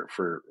for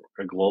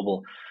a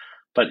global,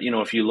 but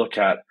if you look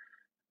at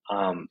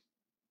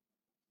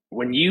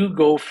when you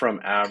go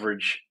from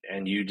average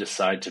and you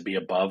decide to be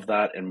above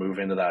that and move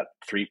into that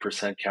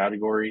 3%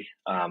 category,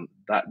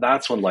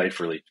 that's when life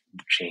really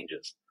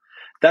changes.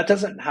 That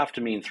doesn't have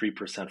to mean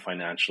 3%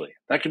 financially.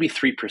 That could be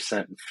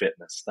 3% in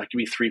fitness. That could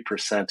be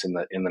 3%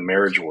 in the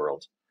marriage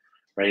world,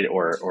 right?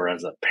 Or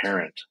as a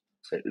parent,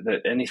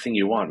 anything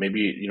you want.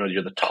 Maybe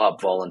you're the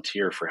top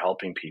volunteer for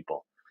helping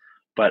people.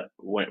 But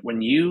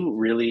when you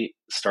really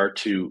start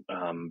to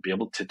be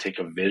able to take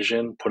a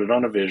vision, put it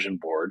on a vision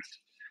board,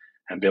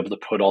 and be able to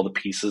put all the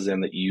pieces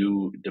in that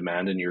you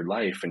demand in your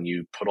life, and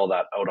you put all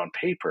that out on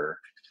paper,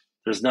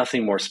 there's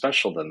nothing more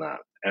special than that.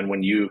 And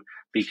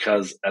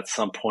because at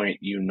some point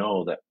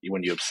that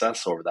when you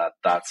obsess over that,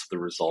 that's the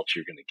result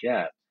you're going to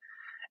get.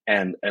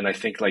 And I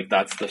think like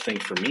that's the thing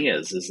for me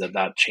is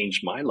that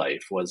changed my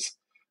life was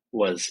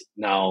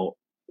now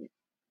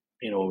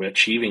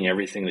achieving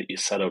everything that you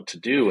set out to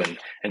do, and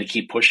to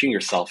keep pushing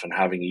yourself and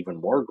having even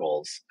more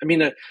goals. I mean,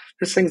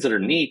 there's things that are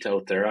neat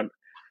out there.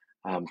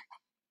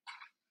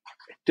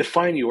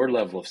 Define your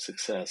level of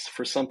success.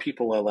 For some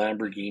people, a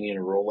Lamborghini and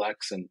a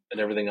Rolex and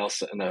everything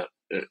else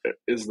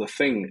is the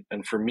thing.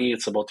 And for me,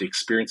 it's about the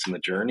experience and the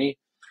journey.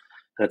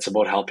 That's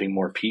about helping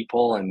more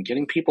people and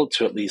getting people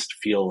to at least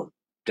feel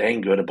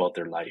dang good about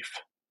their life.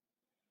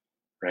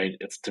 Right?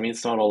 To me,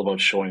 it's not all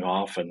about showing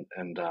off and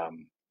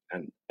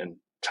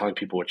telling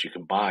people what you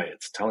can buy.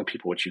 It's telling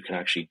people what you can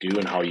actually do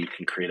and how you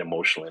can create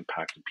emotional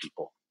impact in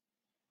people.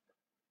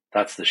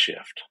 That's the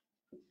shift.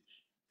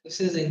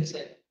 This is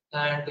insane,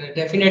 and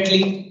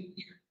definitely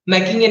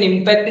making an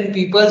impact in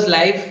people's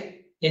life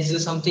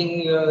is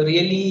something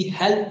really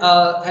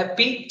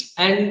happy.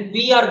 And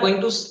we are going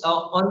to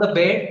on the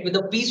bed with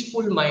a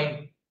peaceful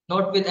mind,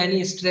 not with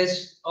any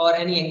stress or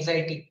any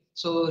anxiety.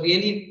 So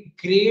really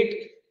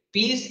great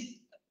peace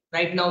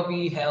right now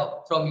we have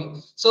from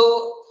you.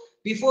 So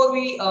before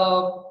we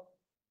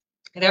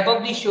wrap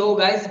up the show,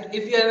 guys,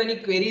 if you have any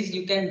queries,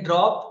 you can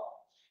drop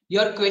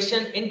your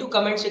question into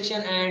comment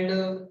section.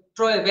 And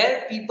Troy,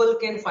 where people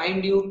can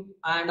find you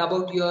and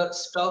about your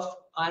stuff,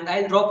 and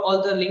I'll drop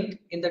all the link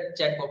in the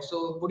chat box.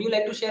 So would you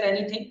like to share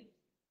anything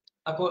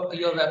about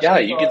your website? Yeah,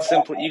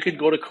 you could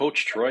go to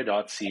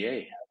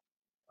coachtroy.ca.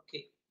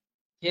 Okay,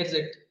 here's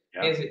it.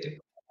 Yeah. Here's it.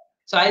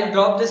 So I'll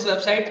drop this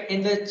website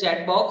in the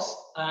chat box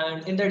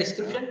and in the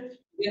description.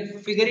 You can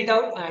figure it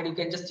out and you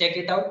can just check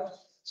it out.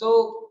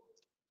 So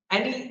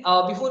Any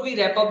before we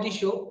wrap up the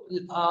show,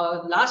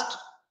 last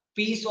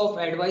piece of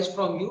advice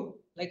from you,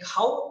 like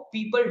how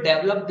people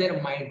develop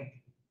their mind,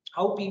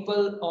 how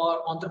people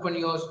or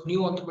entrepreneurs,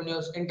 new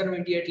entrepreneurs,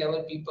 intermediate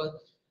level people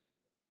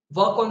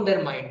work on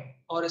their mind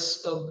or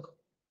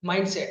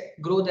mindset,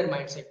 grow their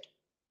mindset.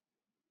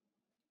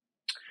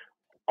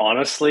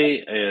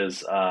 Honestly,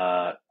 is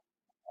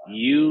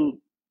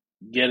you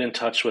get in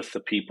touch with the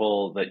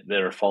people that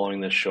are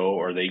following this show,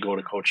 or they go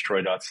to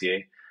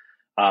coachtroy.ca.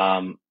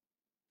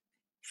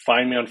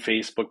 Find me on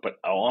Facebook, but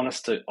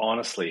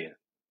honestly,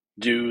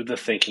 do the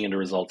Thinking into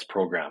Results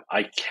program.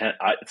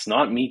 It's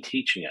not me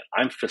teaching it.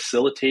 I'm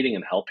facilitating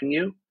and helping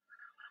you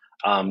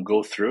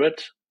go through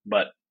it.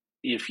 But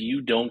if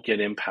you don't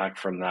get impact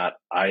from that,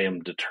 I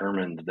am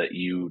determined that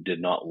you did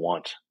not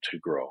want to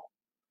grow.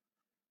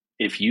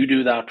 If you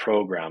do that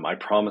program, I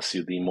promise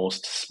you the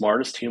most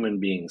smartest human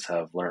beings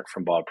have learned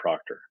from Bob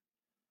Proctor.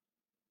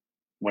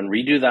 When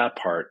we do that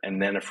part,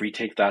 and then if we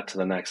take that to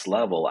the next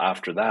level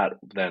after that,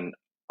 then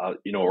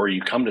or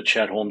you come to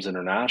Chet Holmes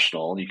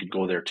International, you could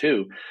go there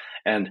too.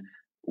 And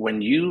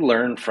when you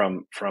learn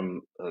from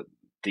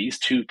these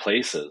two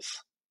places,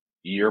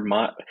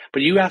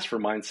 but you ask for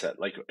mindset.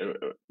 Like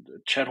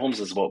Chet Holmes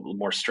is about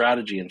more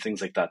strategy and things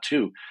like that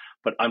too.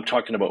 But I'm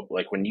talking about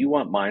like when you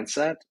want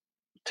mindset,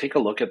 take a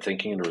look at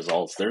Thinking into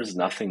Results. There's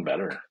nothing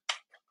better.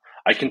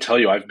 I can tell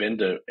you, I've been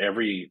to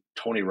every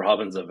Tony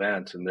Robbins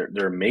event, and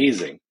they're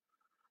amazing.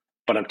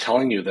 But I'm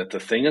telling you that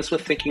the thing is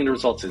with Thinking into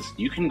Results is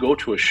you can go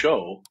to a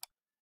show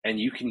and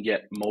you can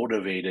get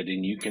motivated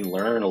and you can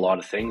learn a lot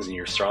of things, and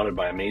you're surrounded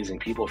by amazing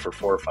people for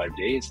 4 or 5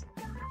 days.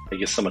 I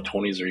guess some of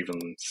Tony's are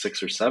even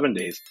 6 or 7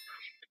 days.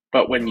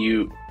 But when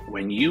you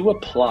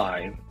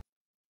apply,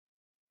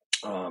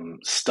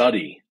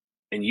 study,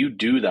 and you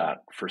do that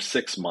for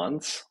 6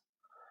 months,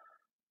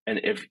 and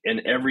if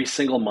in every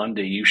single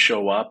Monday you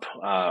show up,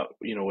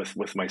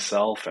 with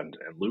myself and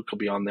Luke will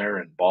be on there,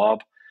 and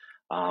Bob.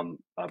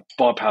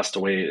 Bob passed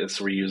away,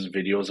 so we use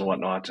videos and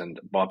whatnot, and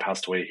Bob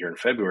passed away here in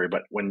February.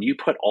 But when you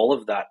put all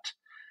of that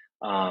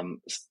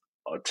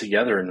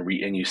together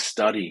and you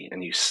study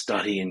and you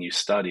study and you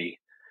study,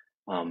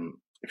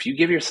 if you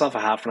give yourself a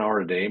half an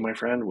hour a day, my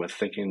friend, with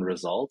Thinking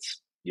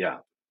Results,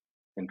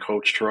 and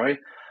Coach Troy,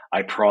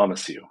 I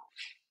promise you,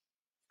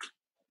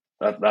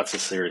 that's a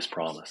serious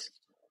promise.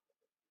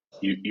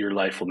 Your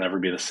life will never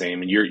be the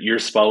same, and your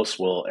spouse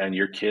will, and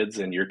your kids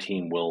and your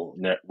team will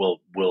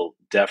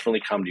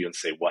definitely come to you and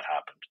say, "What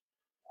happened?"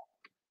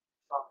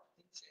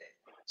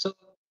 So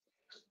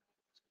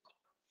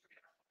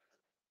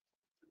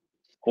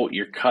Oh,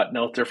 you're cutting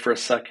out there for a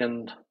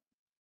second.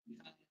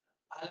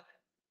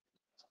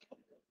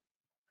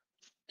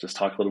 Just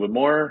talk a little bit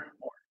more.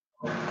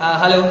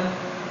 hello.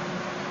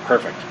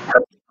 Perfect.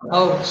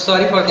 Oh,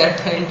 sorry for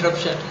that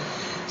interruption.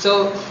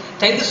 So,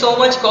 thank you so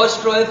much, Coach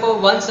Troy, for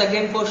once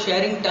again for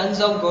sharing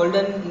tons of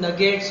golden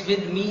nuggets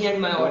with me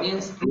and my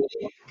audience.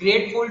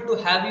 Really grateful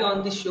to have you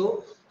on the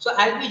show. So,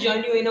 I'll be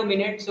joining you in a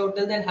minute. So,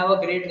 till then, have a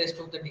great rest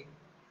of the day.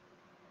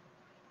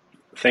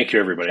 Thank you,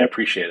 everybody. I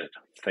appreciate it.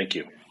 Thank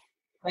you.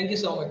 Thank you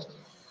so much.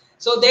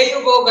 So there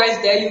you go,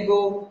 guys. There you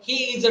go.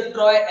 He is a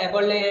Troy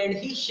Aberle, and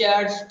he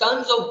shares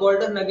tons of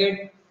golden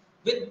nugget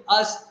with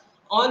us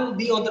on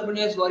the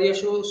Entrepreneurs Warrior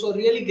Show. So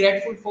really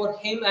grateful for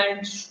him,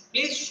 and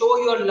please show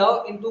your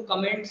love into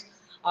comments.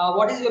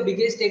 What is your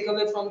biggest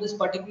takeaway from this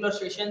particular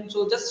session?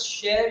 So just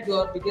share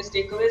your biggest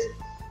takeaways,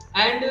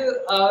 and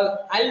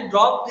I'll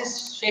drop this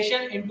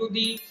session into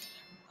the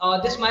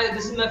this is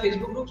my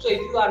Facebook group. So if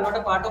you are not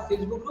a part of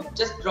Facebook group,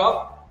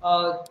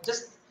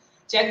 just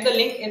check the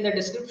link in the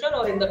description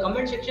or in the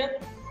comment section.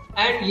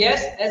 And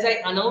yes, as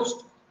I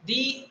announced,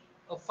 the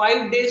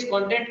 5 days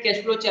content cash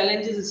flow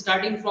challenge is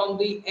starting from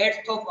the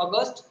 8th of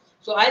August.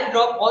 So I'll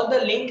drop all the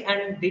link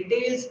and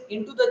details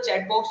into the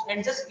chat box,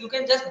 and you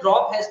can just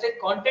drop hashtag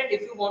content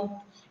if you want,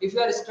 if you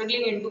are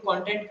struggling into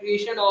content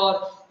creation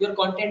or your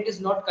content is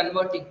not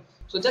converting.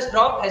 So just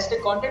drop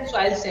hashtag content, so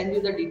I'll send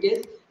you the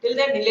details. Till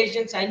then, Nilesh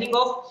Jain signing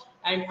off,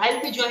 and I'll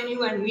be joining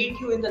you and meet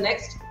you in the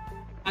next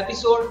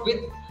episode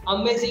with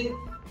amazing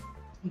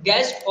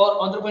guests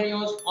or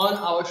entrepreneurs on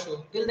our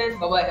show. Till then,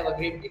 bye bye. Have a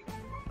great day.